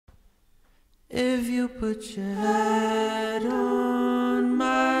If you put your head on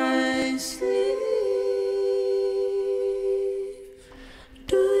my sleeve,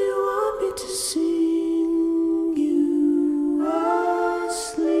 do you want me to sing you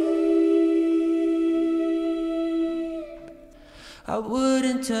asleep? I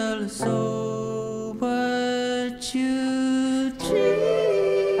wouldn't tell a soul but you dream.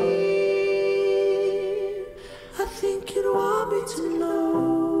 I think you'd want me to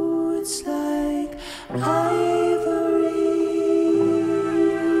know it's like Ivory.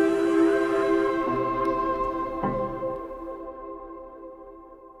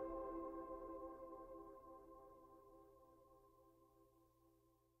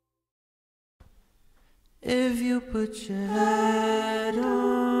 If you put your head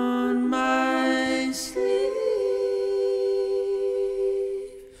on my sleeve,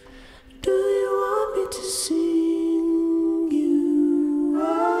 do you want me to sing you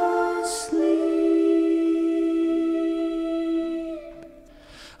asleep?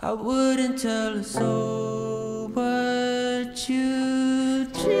 I wouldn't tell a soul but you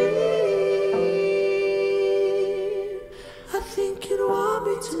dream. I think you'd want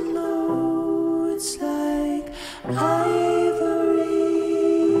me to know it's like Ivory.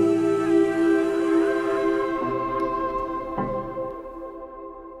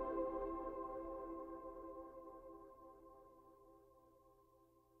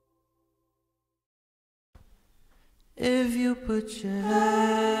 If you put your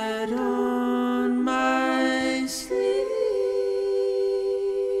head on my sleeve,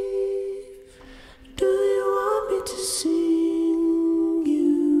 do you want me to sing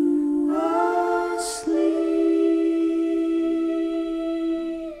you asleep?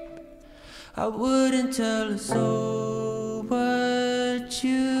 I wouldn't tell a soul but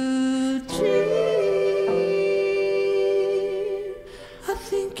you dream. I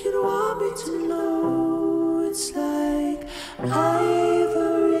think you'd want me to know it's like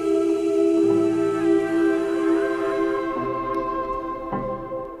Ivory.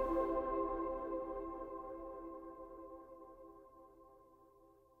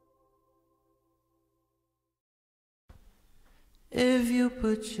 If you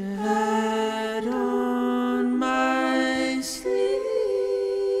put your head on my sleeve,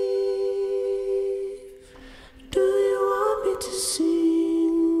 do you want me to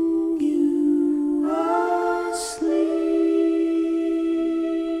sing you asleep?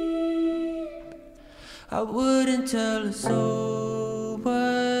 I wouldn't tell a soul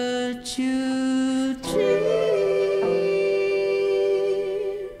but you dream.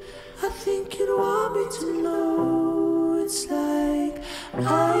 I think you'd want me to know it's like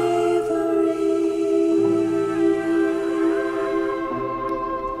Ivory.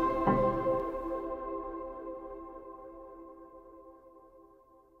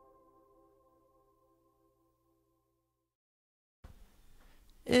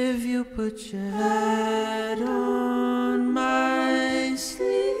 If you put your head on my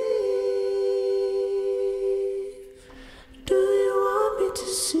sleeve, do you want me to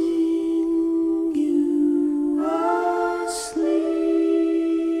sing you asleep?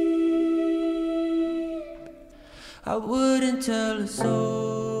 I wouldn't tell a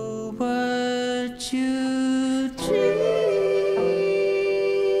soul but you dream.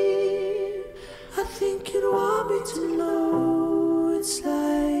 I think you'd want me to know it's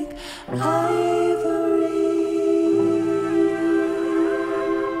like Ivory.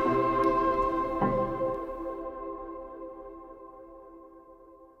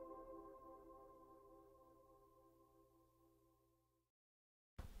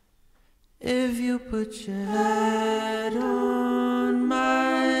 If you put your head on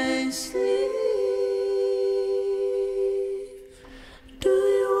my sleeve, do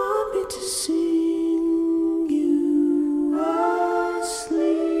you want me to sing you asleep?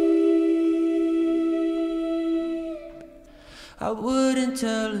 I wouldn't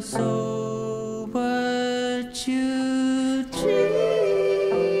tell a soul but you dream.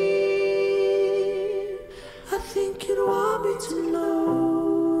 I think you'd want me to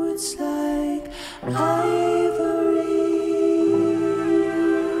know it's like Ivory.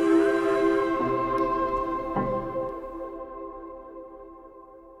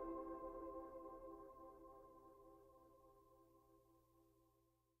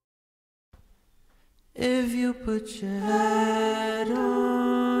 If you put your head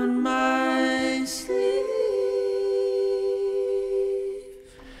on my sleeve,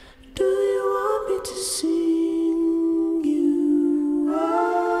 do you want me to sing you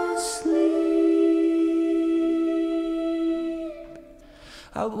asleep?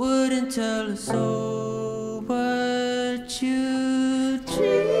 I wouldn't tell a soul but you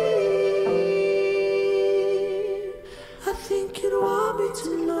dream.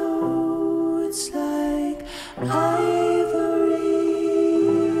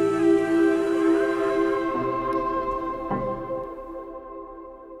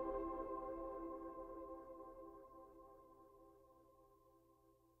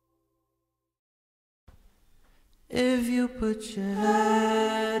 If you put your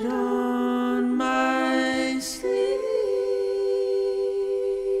head on my sleeve,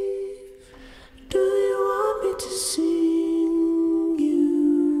 do you want me to sing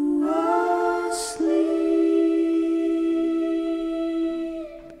you asleep?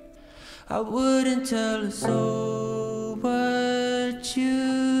 I wouldn't tell a soul what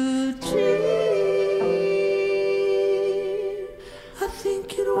you dream. I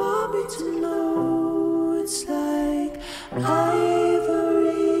think you'd want me to know it's like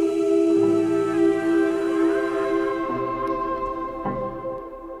Ivory.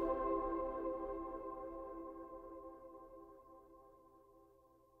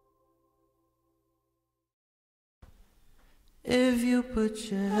 If you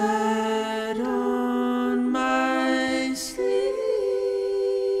put your head on my sleeve,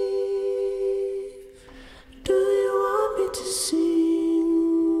 do you want me to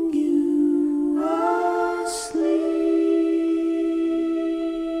sing you asleep?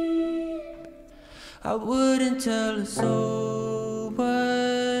 I wouldn't tell a soul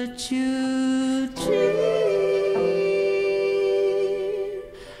what you dream.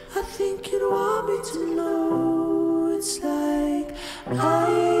 I think you'd want me to know it's like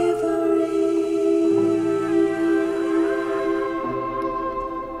Ivory.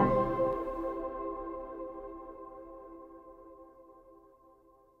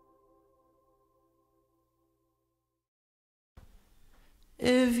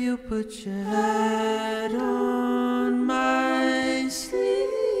 If you put your head on my sleeve,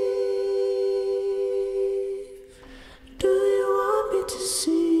 do you want me to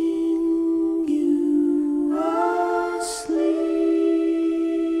sing you asleep?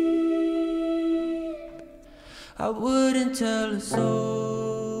 I wouldn't tell a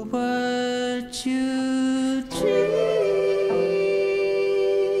soul what you dream.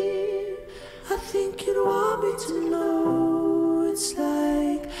 I think you'd want me to know it's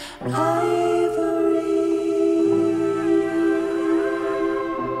like Ivory.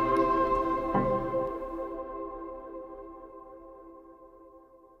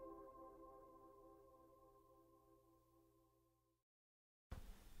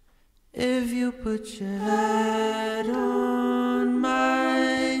 If you put your head on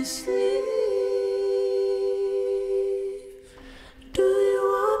my sleeve, do you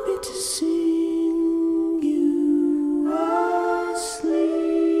want me to sing you asleep?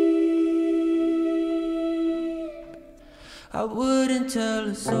 I wouldn't tell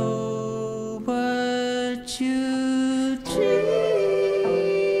a soul what you dream.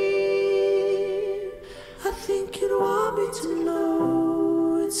 I think you'd want me to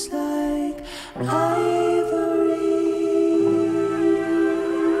know it's like Ivory.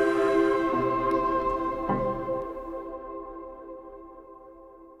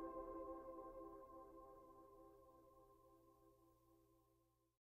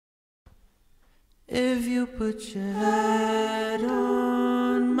 If you put your head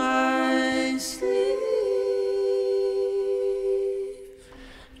on my sleeve,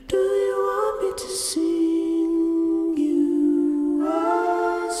 do you want me to sing you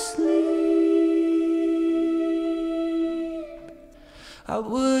asleep? I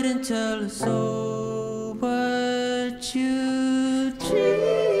wouldn't tell a soul what you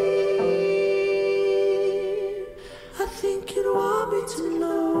dream. I think you'd want me to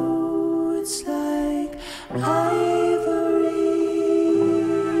know it's like Ivory.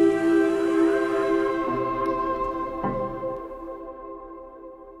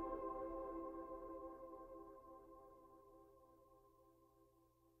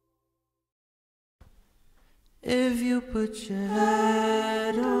 If you put your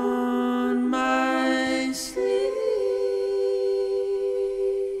head on my sleeve,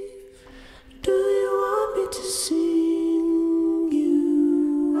 do you want me to sing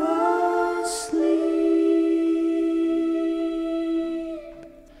you asleep?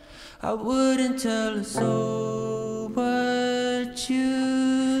 I wouldn't tell a soul what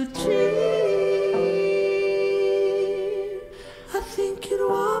you dream. I think you'd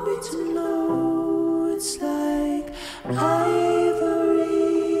want me to know it's like Ivory.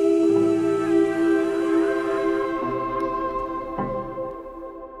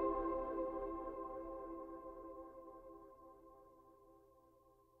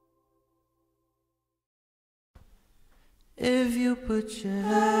 If you put your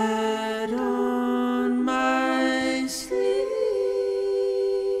head on my sleeve,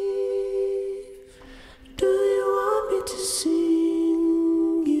 do you want me to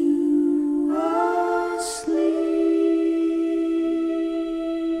sing you asleep?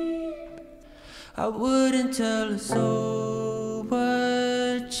 I wouldn't tell a soul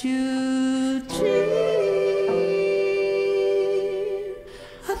what you dream.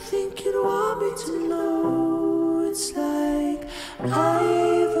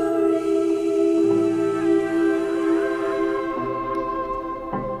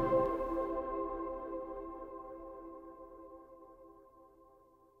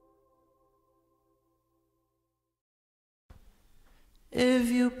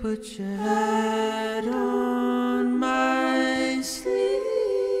 you put your head on my sleeve,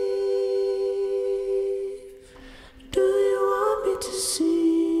 do you want me to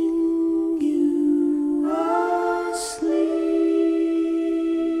sing you asleep?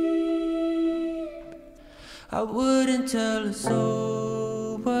 I wouldn't tell a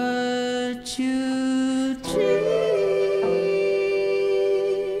soul but you dream.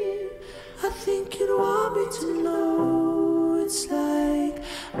 I think you'd want me to know it's like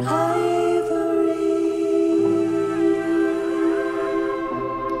Ivory.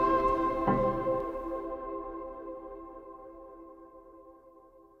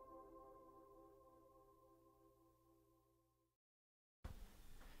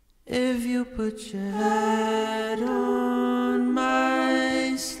 If you put your head on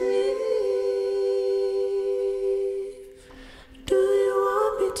my sleeve, do you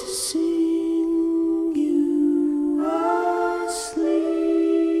want me to sing you asleep?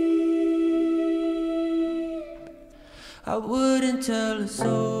 I wouldn't tell a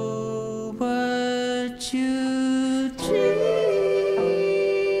soul but you dream.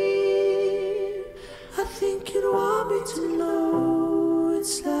 I think you'd want me to know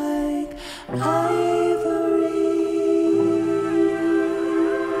it's like Ivory.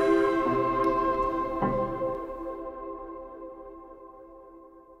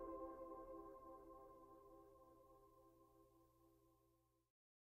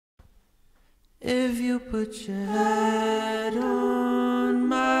 If you put your head on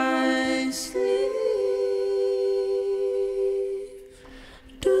my sleeve,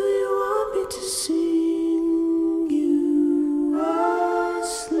 do you want me to sing you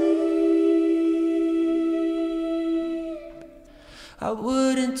asleep? I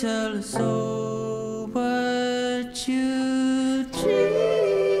wouldn't tell a soul but you dream.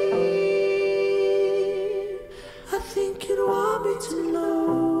 I think you'd want me to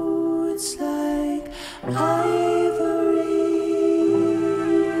know it's like Ivory.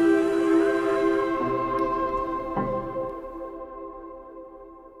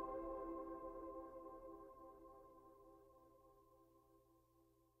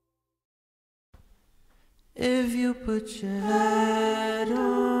 If you put your head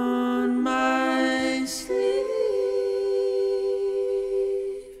on my sleeve,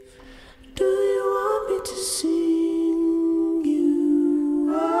 do you want me to sing you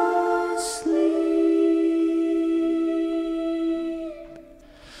asleep?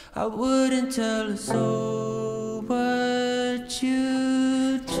 I wouldn't tell a soul but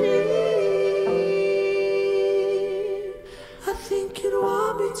you dream. I think you'd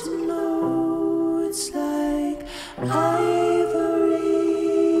want me to know it's like Ivory.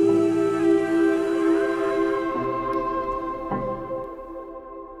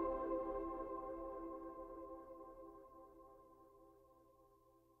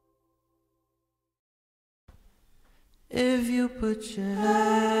 If you put your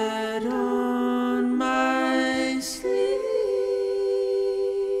head on my sleeve,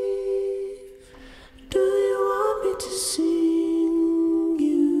 do you want me to sing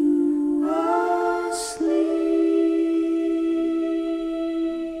you asleep?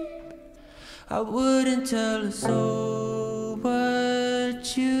 I wouldn't tell a soul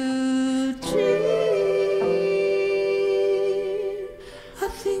but you dream. I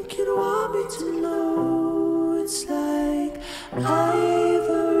think you'd want me to know it's like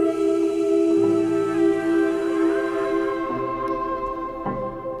Ivory.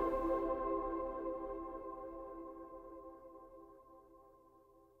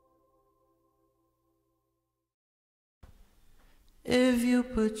 If you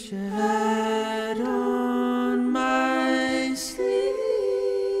put your head on my sleeve,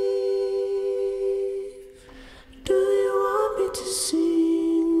 do you want me to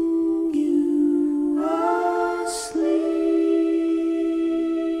sing you asleep?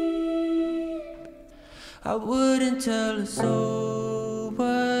 I wouldn't tell a soul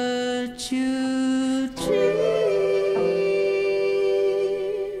but you dream.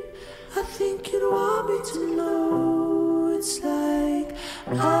 I think you'd want me to know it's like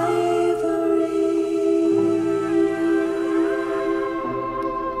Ivory.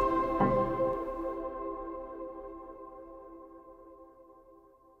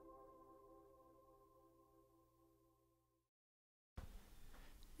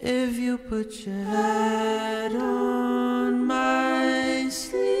 If you put your head on my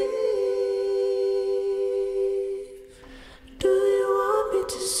sleeve, do you want me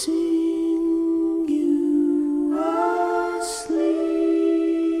to sing you asleep?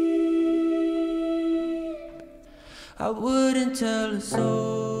 I wouldn't tell a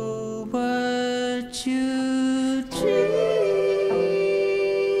soul but you dream.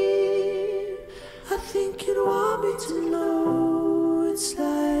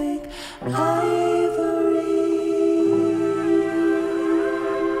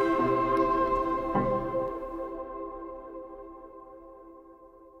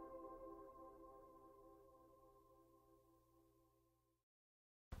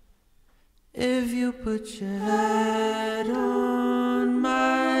 If you put your head on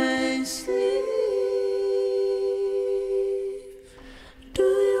my sleeve, do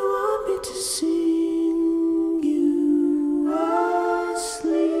you want me to sing you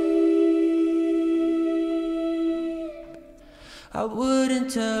asleep? I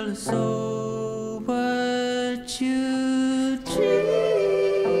wouldn't tell a soul what you dream.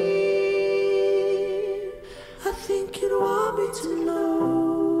 I think you'd want me to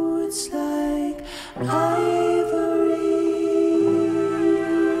know it's like Ivory.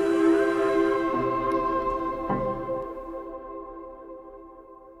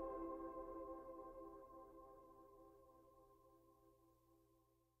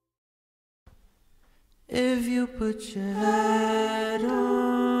 If you put your head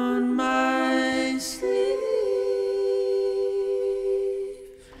on my sleeve,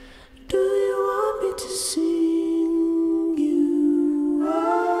 do you want me to sing you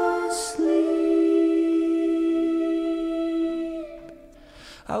asleep?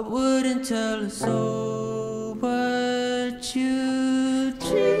 I wouldn't tell a soul what you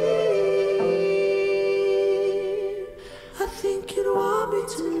dream. I think you'd want me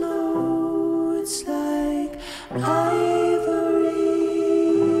to know it's like Ivory.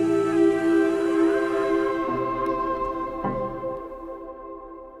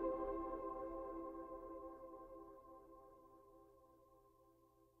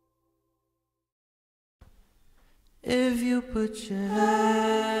 If you put your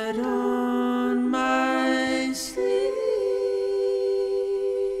head on my sleeve,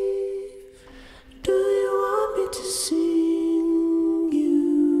 do you want me to sing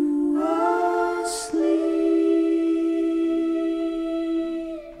you asleep?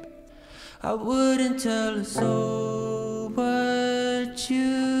 I wouldn't tell a soul what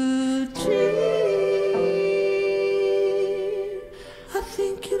you dream. I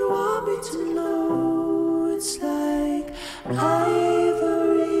think you'd want me to know it's like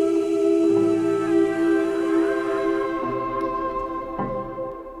Ivory.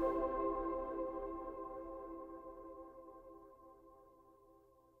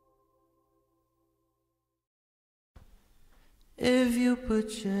 If you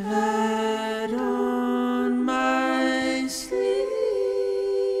put your head on my sleeve,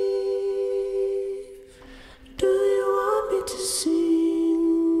 do you want me to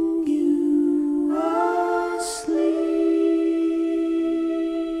sing you asleep?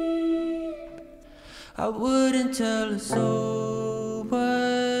 I wouldn't tell a soul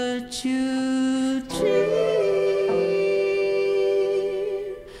what you dream.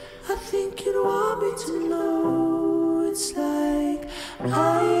 I think you'd want me to know it's like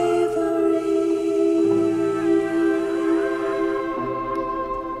Ivory.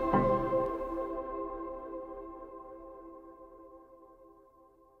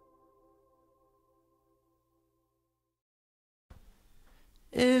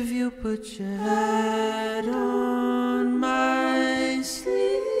 If you put your head on my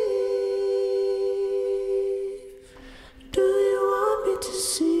sleeve, do you want me to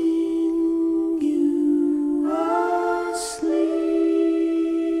sing you asleep?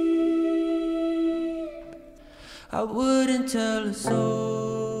 I wouldn't tell a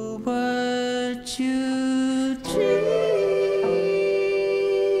soul what you dream.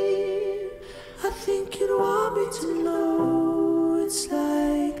 I think you'd want me to know it's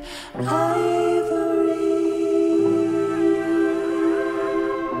like Ivory.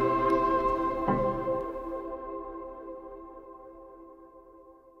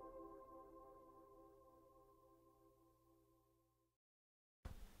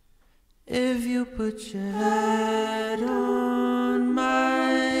 If you put your head on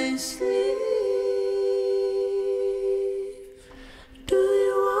my sleeve, do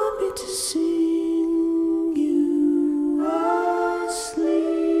you want me to sing you asleep?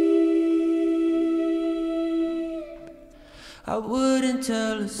 I wouldn't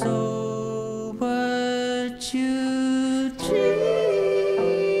tell a soul what you dream.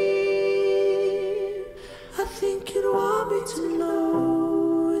 I think you'd want me to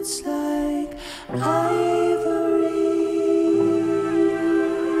know it's like Ivory.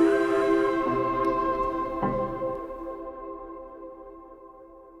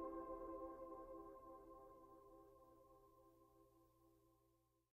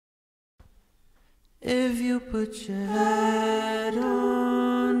 If you put your head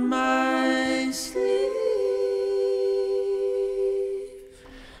on my sleeve,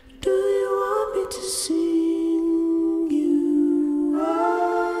 do you want me to sing you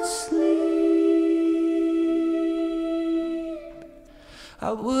asleep?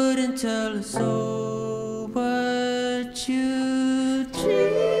 I wouldn't tell a soul what you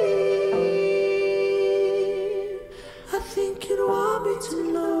dream.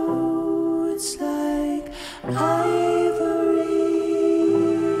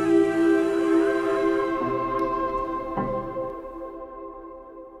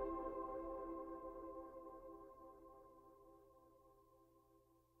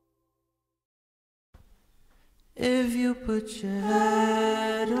 put your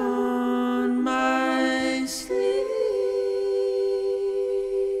head on my sleeve?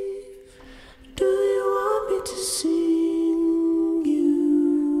 Do you want me to sing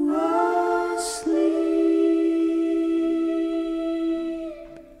you asleep?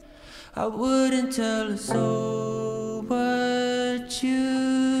 I wouldn't tell a soul what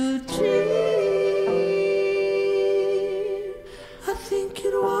you dream. I think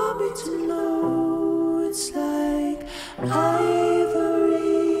you'd want me to know it's like Ivory.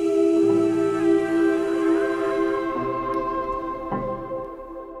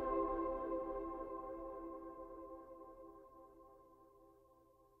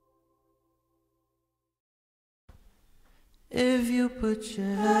 If you put your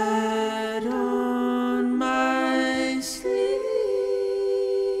head on my sleeve,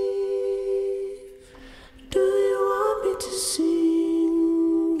 do you want me to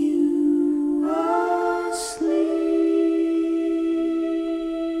sing you asleep?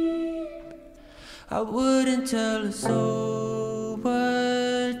 I wouldn't tell a soul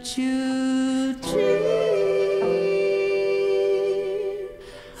what you dream.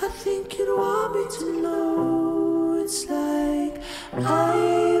 I think you'd want me to know it's like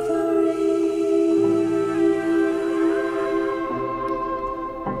Ivory.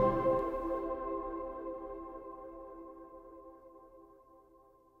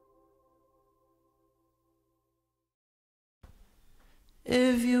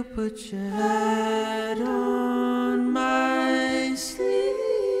 If you put your head on my sleeve,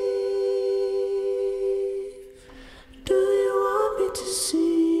 do you want me to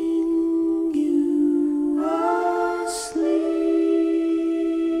sing you asleep?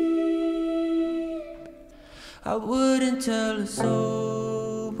 I wouldn't tell a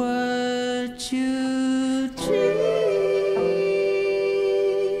soul what you dream.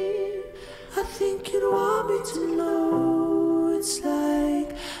 I think you'd want me to know it's like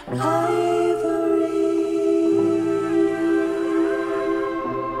Ivory.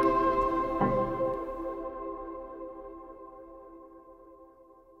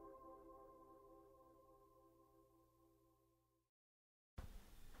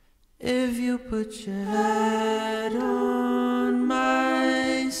 If you put your head on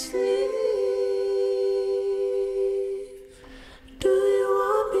my sleeve, do you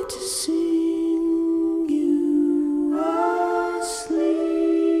want me to sing you asleep?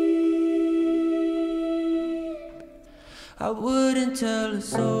 I wouldn't tell a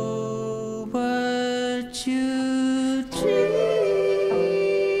soul what you dream.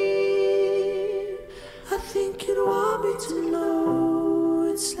 I think you'd want me to know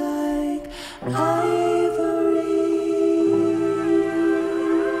it's like Ivory.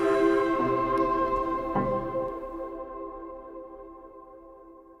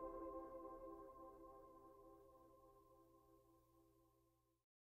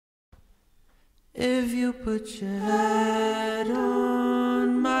 If you put your head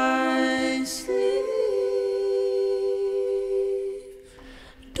on my sleeve,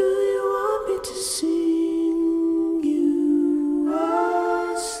 do you want me to sing you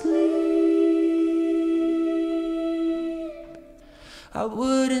asleep? I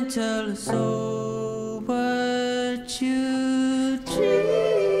wouldn't tell a soul what you dream.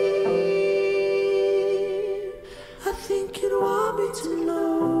 I think you'd want me to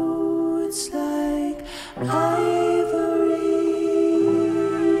know it's like Ivory.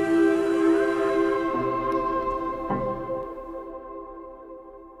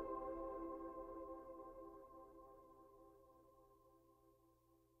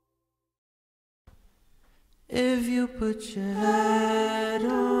 If you put your head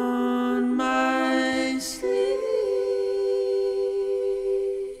on my sleeve,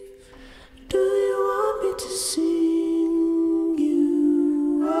 do you want me to sing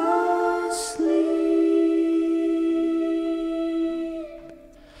you asleep?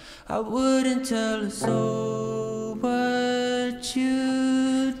 I wouldn't tell a soul what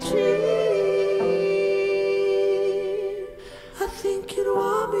you dream. I think you'd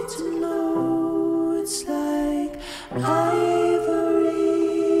want me to know it's like Ivory.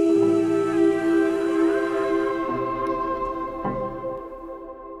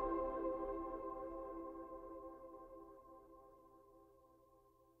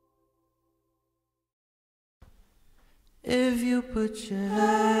 If you put your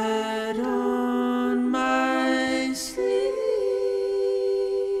head on my sleeve,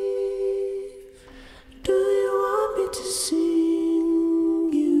 do you want me to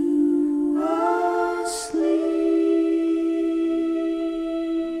sing you asleep?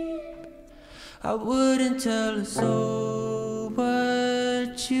 I wouldn't tell a soul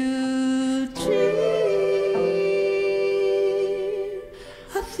what you dream.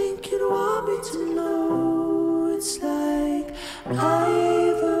 want me to know, it's like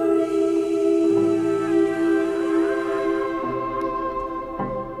Ivory.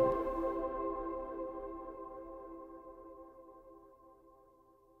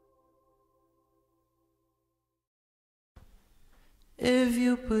 If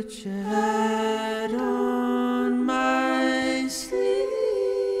you put your head on my sleeve,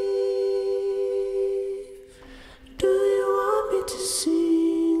 do you want me to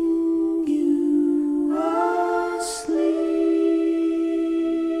sing you asleep?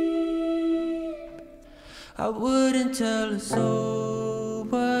 I wouldn't tell a soul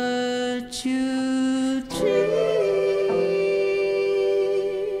but you dream.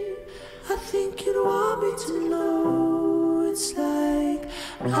 I think you'd want me to know, it's like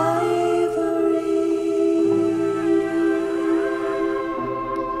Ivory.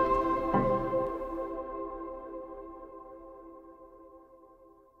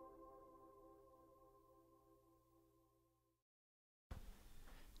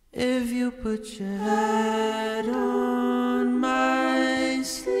 If you put your head on my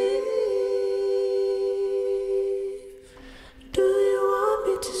sleeve, do you want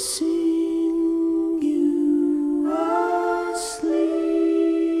me to sing you asleep?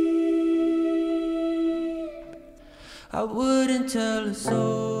 I wouldn't tell a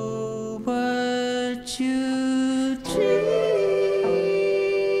soul but you dream.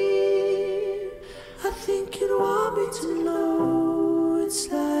 I think you'd want me to know, it's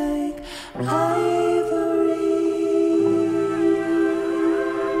like Ivory.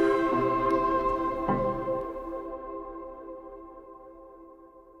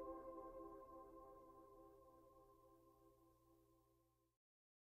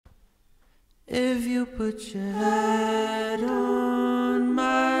 If you put your head on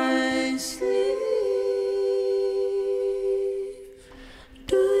my sleeve,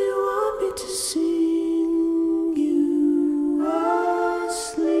 do you want me to sing you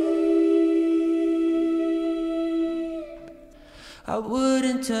asleep? I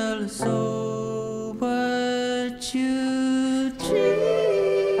wouldn't tell a soul but you dream.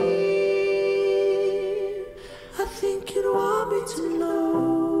 I think you'd want me to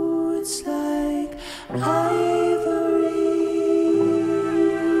know, it's like Ivory.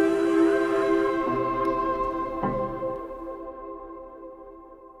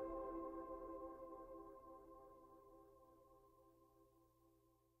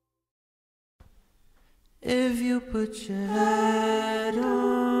 If you put your head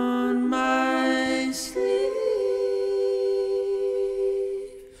on my sleeve,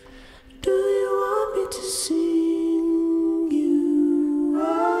 do you want me to sing you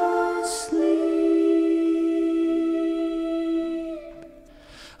asleep?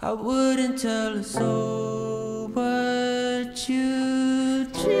 I wouldn't tell a soul but you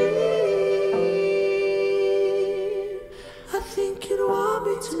dream. I think you'd want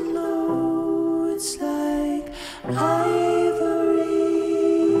me to know, it's like Ivory.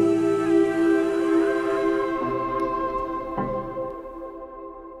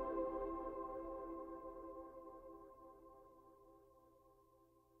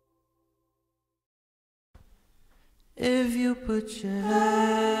 If you put your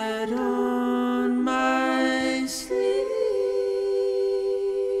head on my sleeve,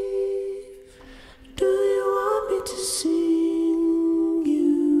 do you want me to sing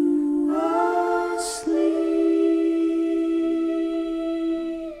you asleep?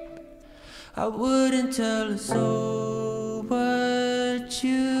 I wouldn't tell a soul but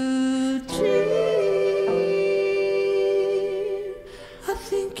you dream. I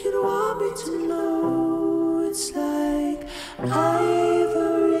think you'd want me to know, it's like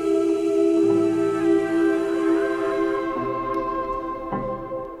Ivory.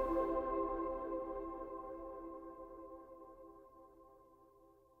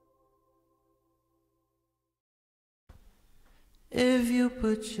 If you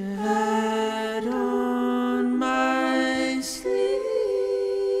put your head on my sleeve,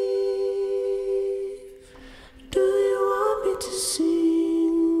 do you want me to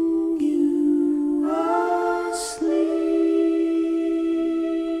sing you asleep?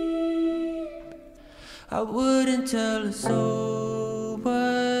 I wouldn't tell a soul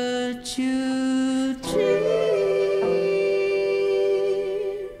but you dream.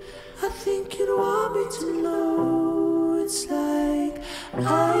 I think you'd want me to know, it's like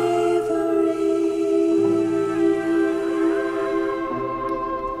Ivory.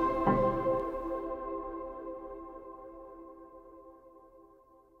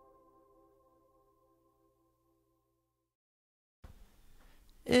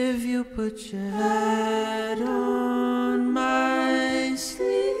 If you put your head on my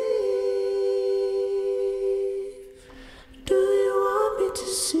sleeve,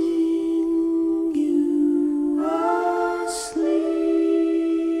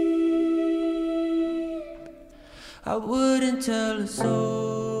 wouldn't tell a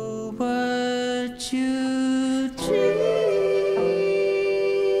soul what you dream.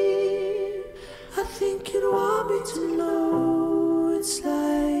 I think you'd want me to know it's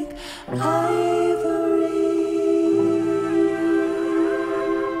like Ivory.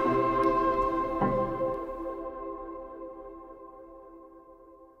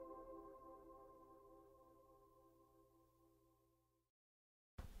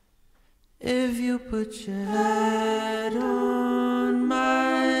 If you put your head on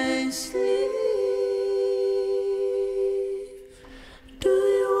my sleeve, do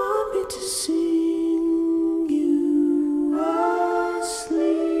you want me to sing you asleep?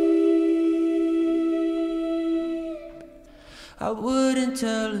 I wouldn't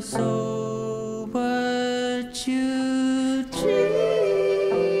tell a soul what you dream.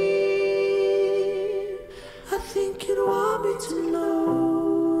 I think you'd want me to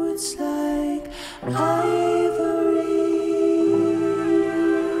know it's like Ivory.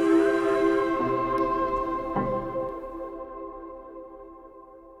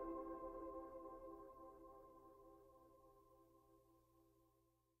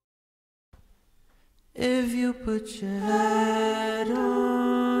 If you put your head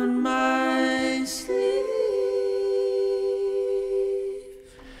on my sleeve,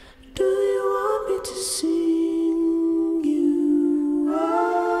 do you want me to sing you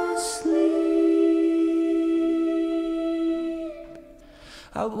asleep?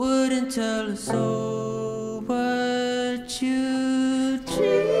 I wouldn't tell a soul what you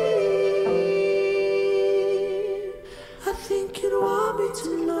dream. I think you'd want me to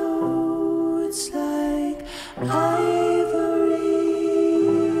know it's like Ivory.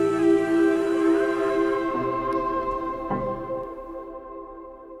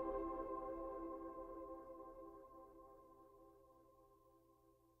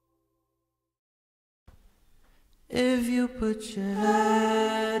 If you put your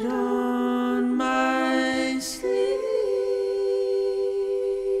head on my sleeve,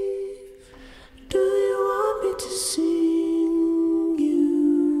 do you want me to sing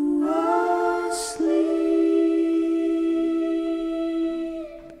you asleep?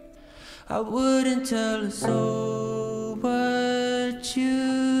 I wouldn't tell a soul what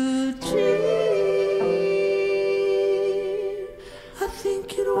you dream. I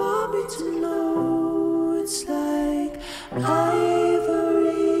think you'd want me to know it's like Ivory.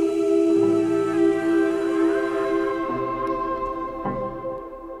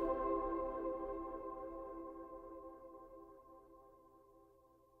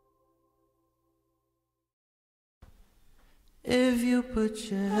 If you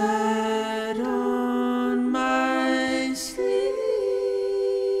put your head on my sleeve,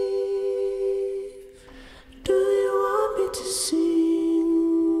 do you want me to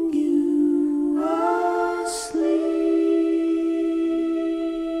sing you asleep?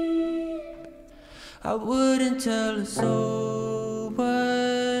 I wouldn't tell a soul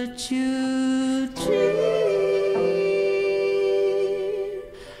what you dream.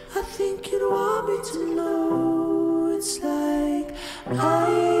 I think you'd want me to know it's like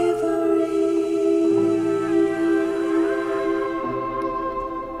Ivory.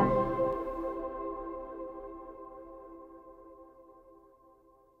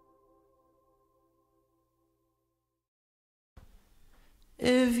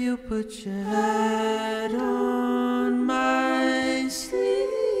 If you put your head on my sleeve,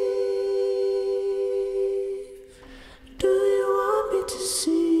 do you want me to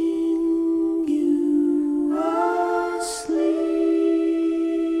sing you asleep?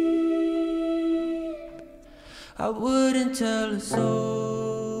 I wouldn't tell a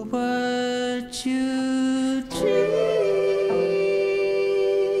soul what you dream.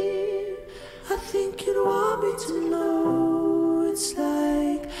 I think you'd want me to know it's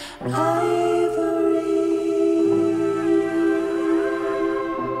like Ivory.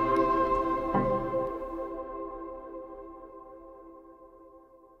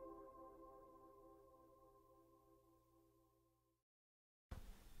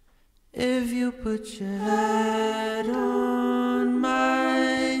 If you put your head on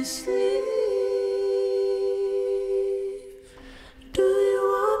my sleeve, do you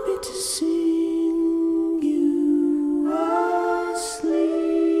want me to sing you asleep?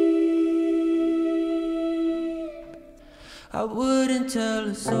 I wouldn't tell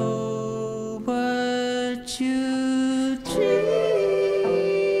a soul what you dream.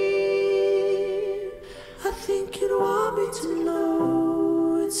 I think you'd want me to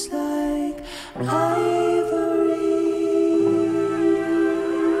know it's like Ivory.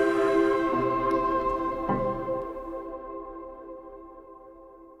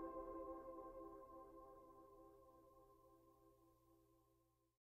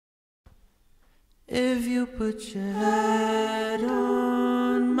 If you put your head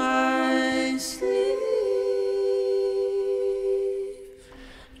on my sleeve,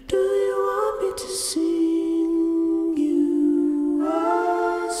 do you want me to sing you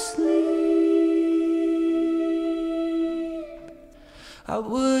asleep? I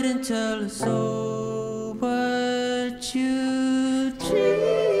wouldn't tell a soul but you dream.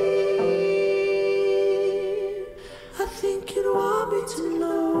 I think you'd want me to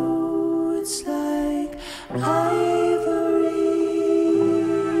know it's like Ivory.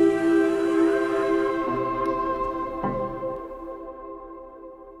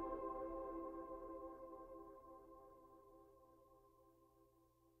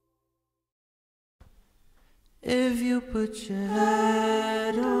 If you put your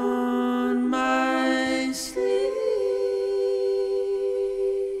head on my sleeve,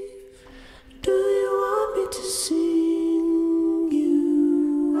 do you want me to sing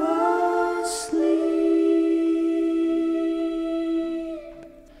you asleep?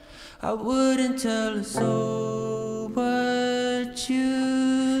 I wouldn't tell a soul but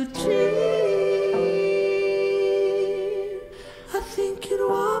you dream. I think you'd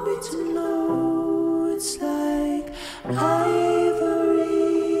want me to know it's like Ivory.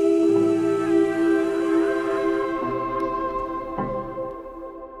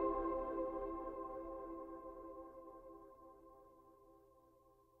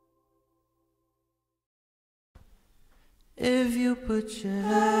 If you put your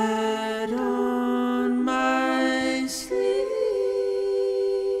head on my sleeve,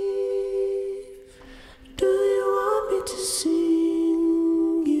 do you want me to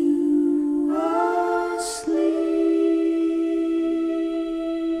sing you asleep?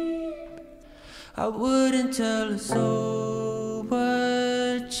 I wouldn't tell a soul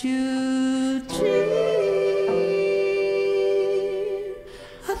but you dream.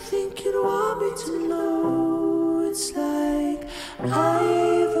 I think you'd want me to know it's like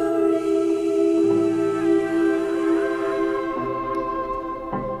Ivory.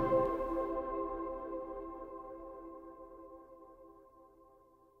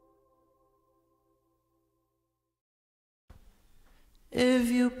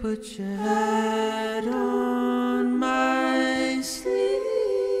 If you put your head on my sleeve,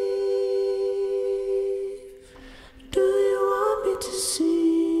 do you want me to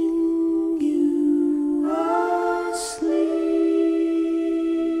sing you asleep?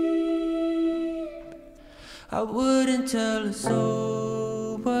 I wouldn't tell a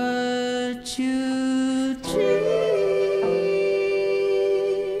soul but you dream.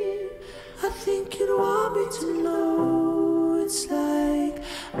 I think you'd want me to know it's like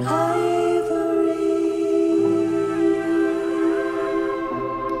Ivory.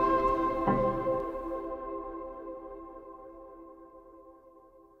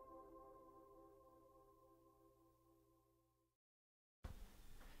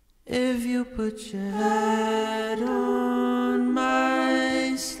 If you put your head on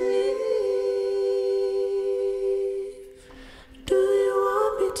my sleeve, do you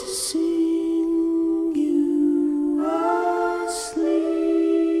want me to sing you asleep?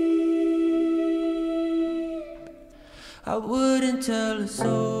 I wouldn't tell a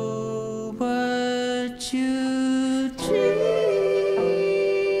soul but you dream.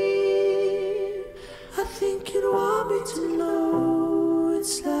 I think you'd want me to know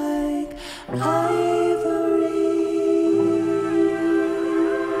it's like Ivory.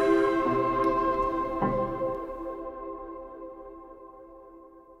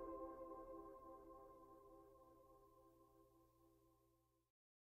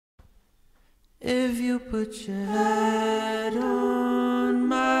 If you put your head on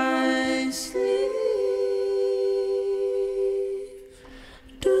my sleeve,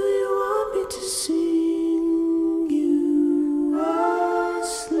 do you want me to sing you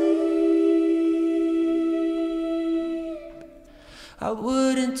asleep? I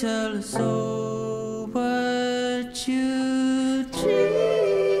wouldn't tell a soul but you dream.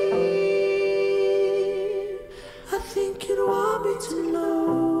 I think you'd want me to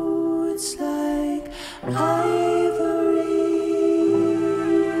know it's like Ivory.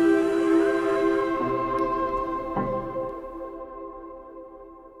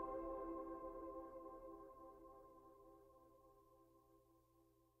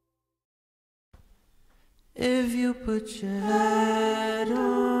 If you put your head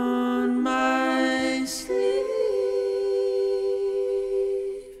on my sleeve,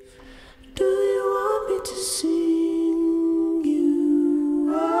 do you want me to sing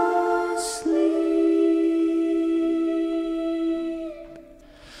you asleep?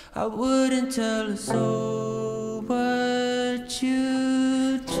 I wouldn't tell a soul but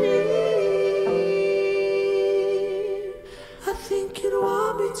you dream.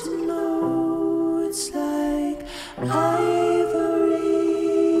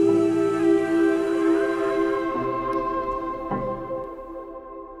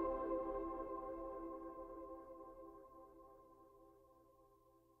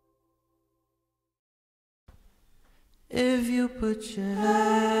 If you put your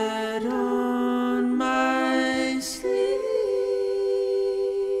head on my sleeve,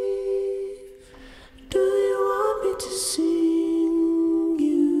 do you want me to sing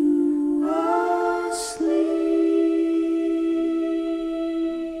you asleep?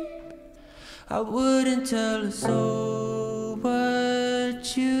 I wouldn't tell a soul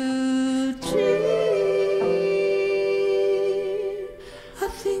but you dream. I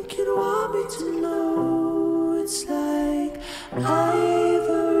think you'd want me to know it's like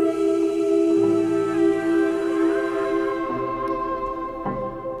Ivory.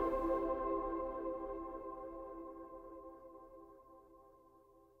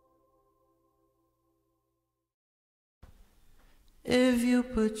 If you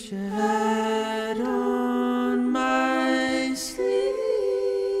put your head on my sleeve,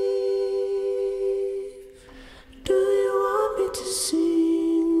 do you want me to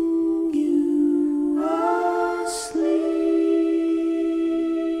sing you asleep?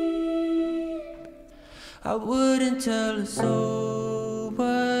 I wouldn't tell a soul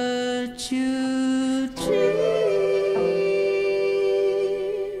but you dream.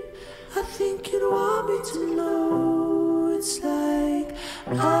 I think you'd want me to know it's like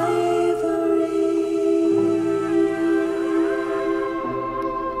Ivory.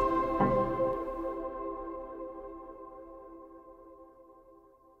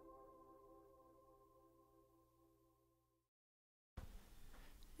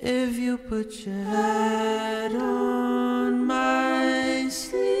 If you put your head on my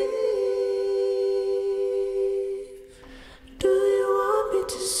sleeve, do you want me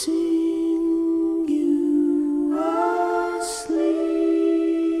to sing you asleep?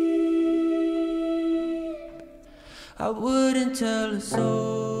 I wouldn't tell a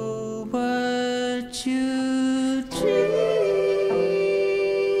soul but you dream.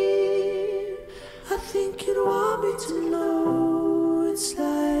 I think you'd want me to know it's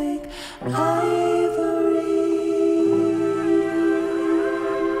like Ivory.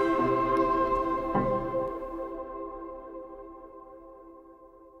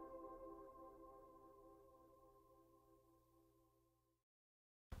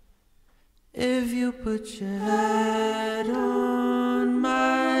 If you put your head on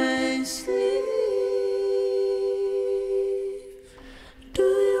my sleeve, do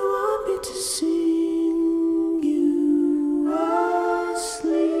you want me to sing you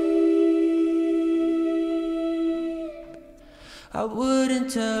asleep? I wouldn't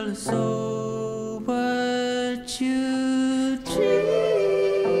tell a soul but you dream.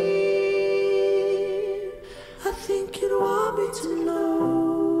 I think you'd want me to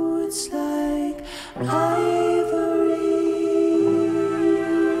know it's like Ivory.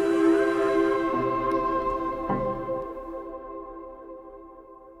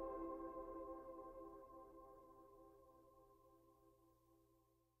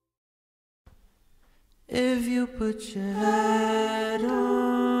 If you put your head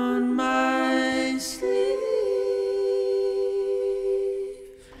on my sleeve,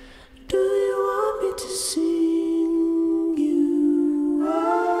 do you want me to sing you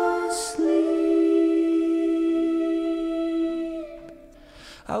asleep?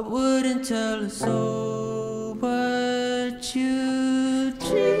 I wouldn't tell a soul but you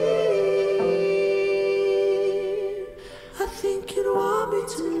dream. I think you'd want me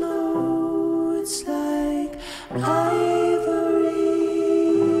to know it's like Ivory.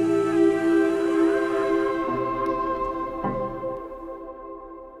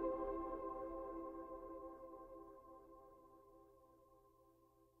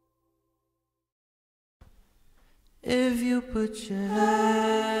 If you put your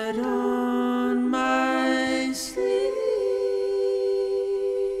head on my sleeve,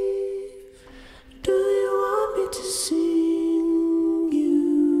 do you want me to sing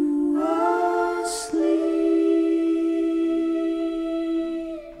you asleep?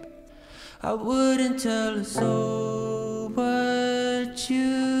 I wouldn't tell a soul but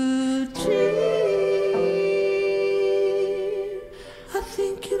you dream. I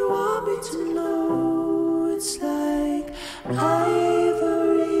think you'd want me to know it's like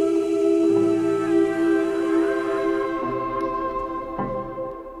Ivory.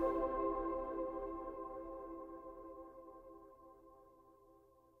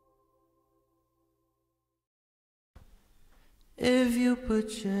 If you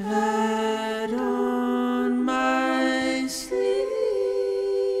put your head on my sleeve,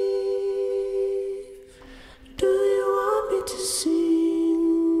 do you want me to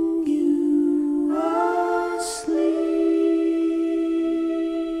sing you asleep?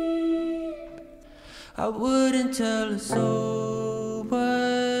 I wouldn't tell a soul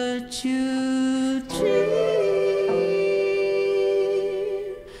but you dream.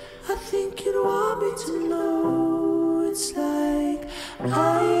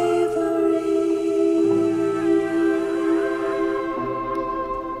 Ivory.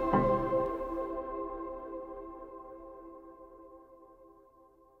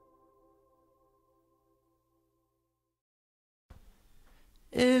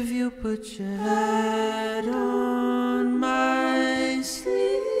 If you put your head on my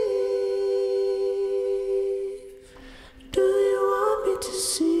sleeve, do you want me to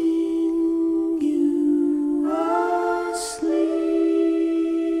sing you asleep?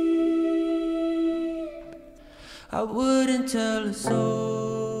 I wouldn't tell a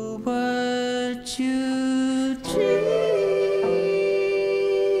soul what you dream.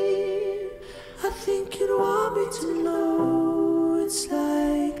 I think you'd want me to know it's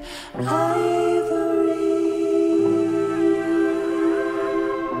like Ivory.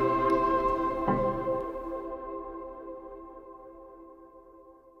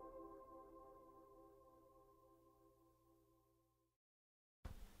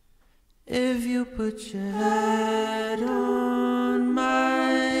 If you put your head on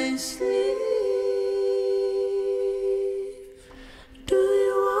my sleeve, do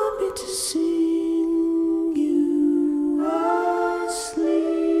you want me to sing you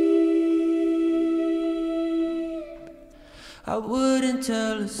asleep? I wouldn't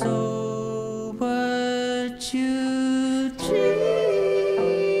tell a soul what you dream.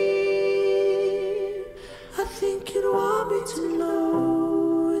 I think you'd want me to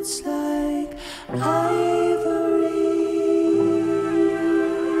know it's like Ivory.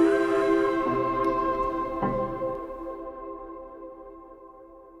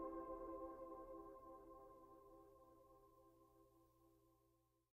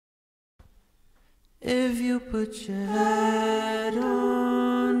 If you put your head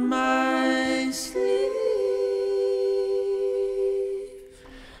on my sleeve,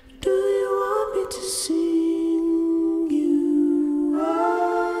 do you want me to sing you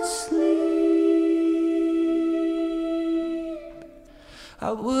asleep?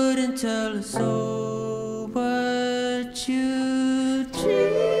 I wouldn't tell a soul what you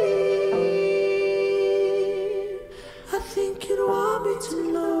dream. I think you'd want me to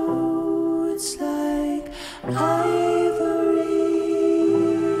know it's like Ivory.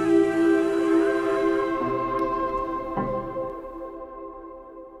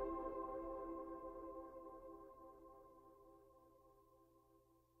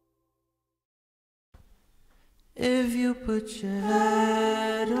 If you put your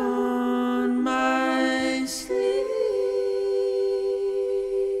head on my sleeve,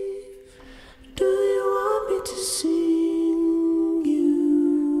 do you want me to sing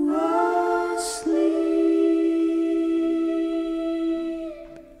you asleep?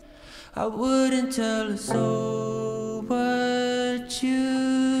 I wouldn't tell a soul what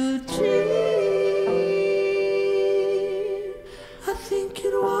you dream. I think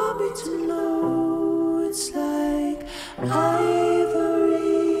you'd want me to know it's like Ivory.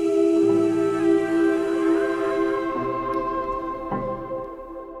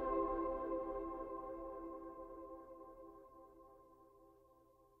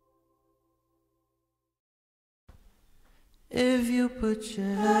 If you put your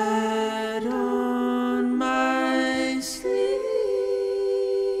head on my sleeve,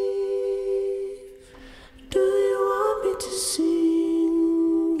 do you want me to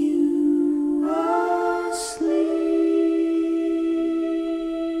sing you asleep?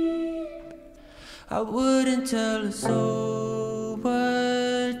 I wouldn't tell a soul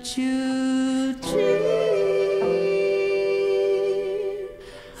what you dream.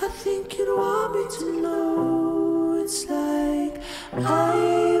 I think you'd want me to know it's like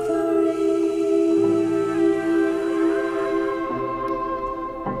Ivory.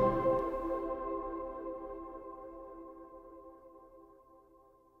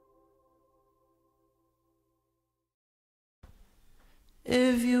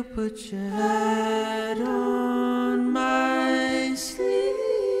 If you put your head on my sleeve,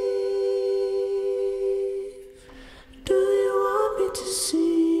 do you want me to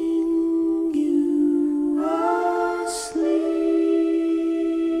sing you asleep?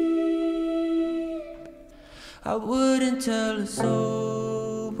 I wouldn't tell a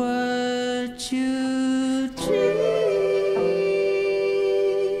soul what you dream.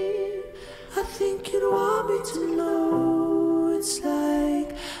 I think you'd want me to know it's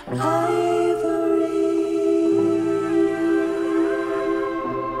like Ivory.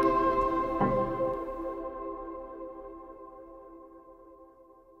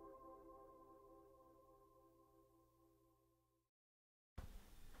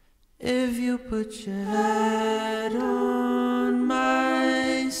 If you put your head on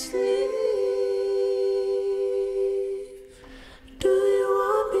my sleeve, do you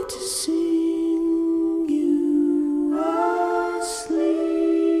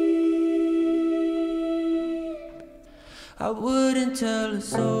tell a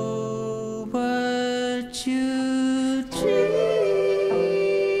soul what you dream.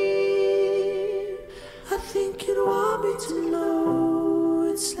 I think you'd want me to know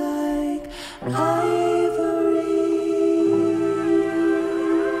it's like ivory.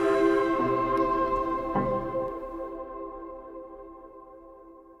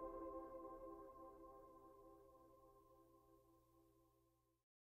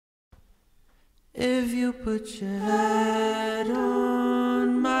 If you put your head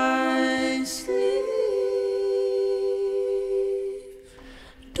on my sleeve,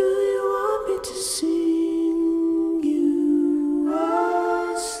 do you want me to sing you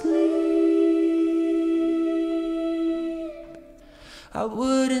asleep? I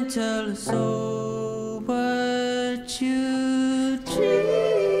wouldn't tell a soul what you dream.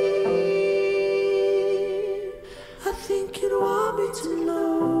 I think you'd want me to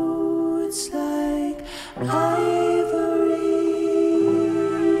know it's like ivory.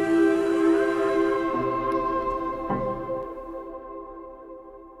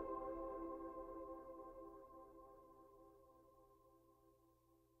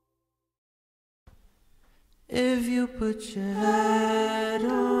 If you put your head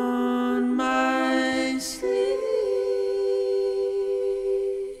on my sleeve,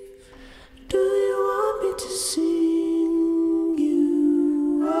 do you want me to sing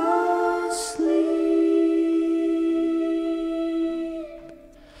you asleep?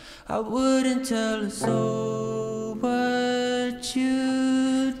 I wouldn't tell a soul what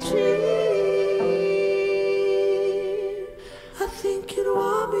you dream. I think you'd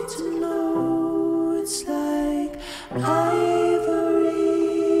want me to know it's like ivory.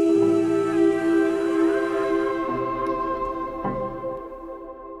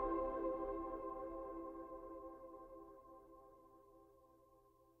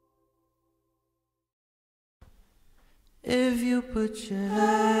 If you put your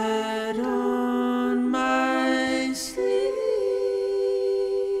head on my sleeve,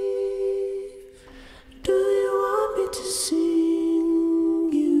 do you want me to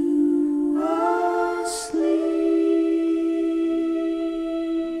sing you asleep?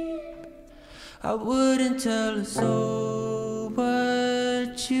 I wouldn't tell a soul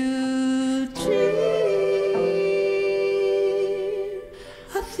what you dream.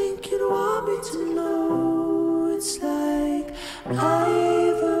 I think you'd want me to know it's like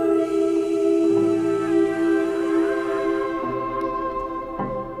ivory.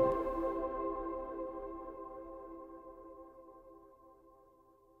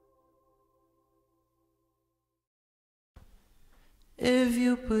 If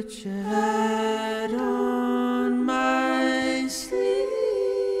you put your head on my sleeve,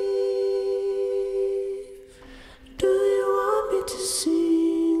 do you want me to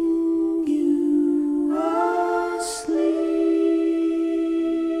sing you asleep?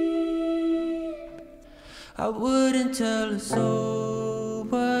 I wouldn't tell a soul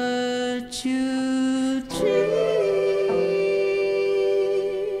what you dream.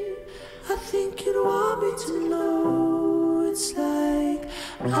 I think you'd want me to know it's like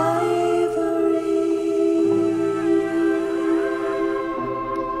ivory.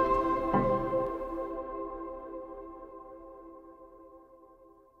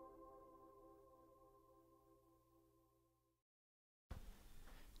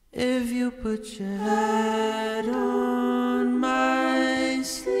 If you put your head on my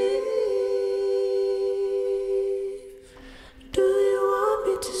sleeve, do you want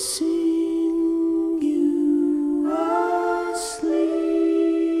me to sing you asleep?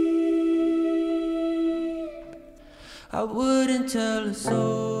 I wouldn't tell a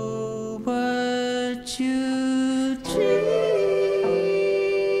soul what you dream.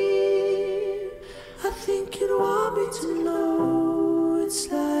 I think you'd want me to know it's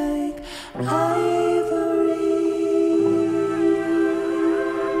like ivory.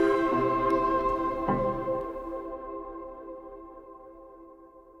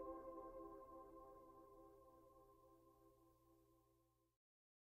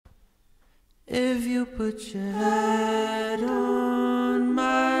 If you put your head on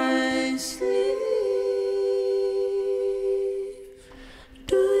my sleeve,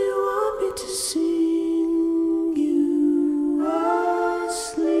 do you want me to sing you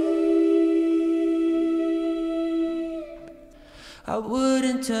asleep? I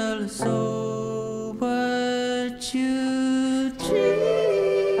wouldn't tell a soul what you dream.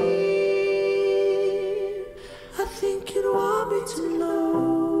 I think you'd want me to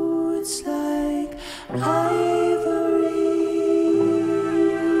know it's like ivory.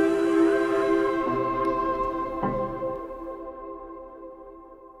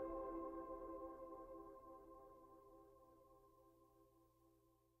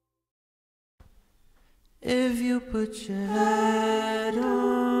 put your head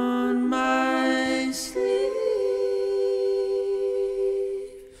on my sleeve,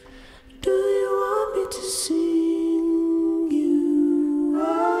 do you want me to sing you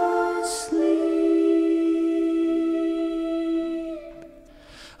asleep?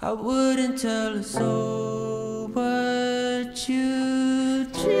 I wouldn't tell a soul what you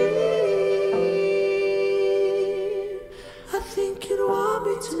dream. I think you'd want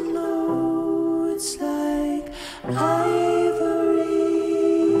me to know it's like Ivory.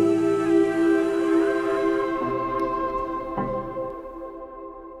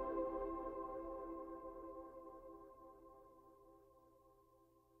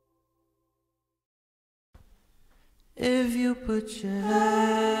 If you put your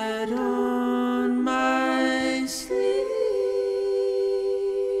head on my sleeve,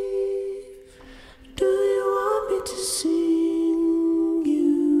 do you want me to sing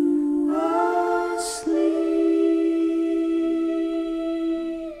you asleep?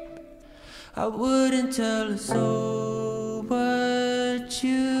 I wouldn't tell a soul what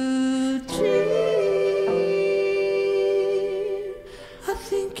you dream. I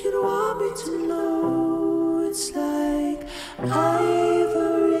think you'd want me to know it's like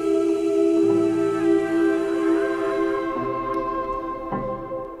Ivory.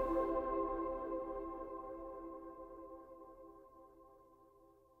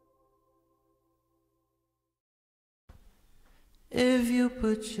 If you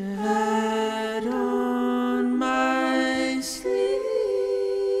put your head on my sleeve,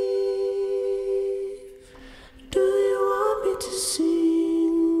 do you want me to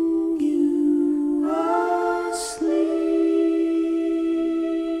sing you asleep?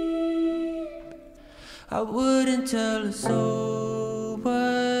 I wouldn't tell a soul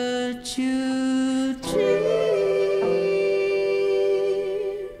what you dream.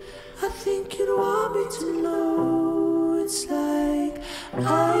 I think you'd want me to know it's like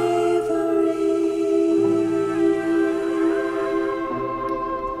Ivory.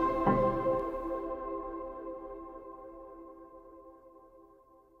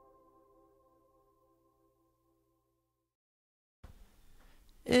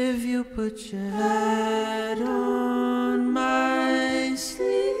 If you put your head on my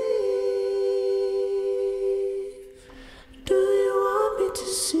sleeve, do you want me to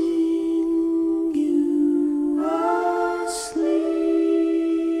sing you asleep?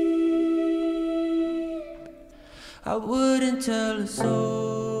 I wouldn't tell a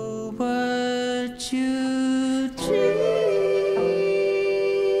soul what you dream.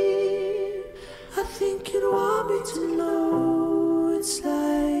 I think you'd want me to know it's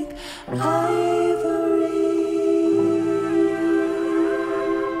like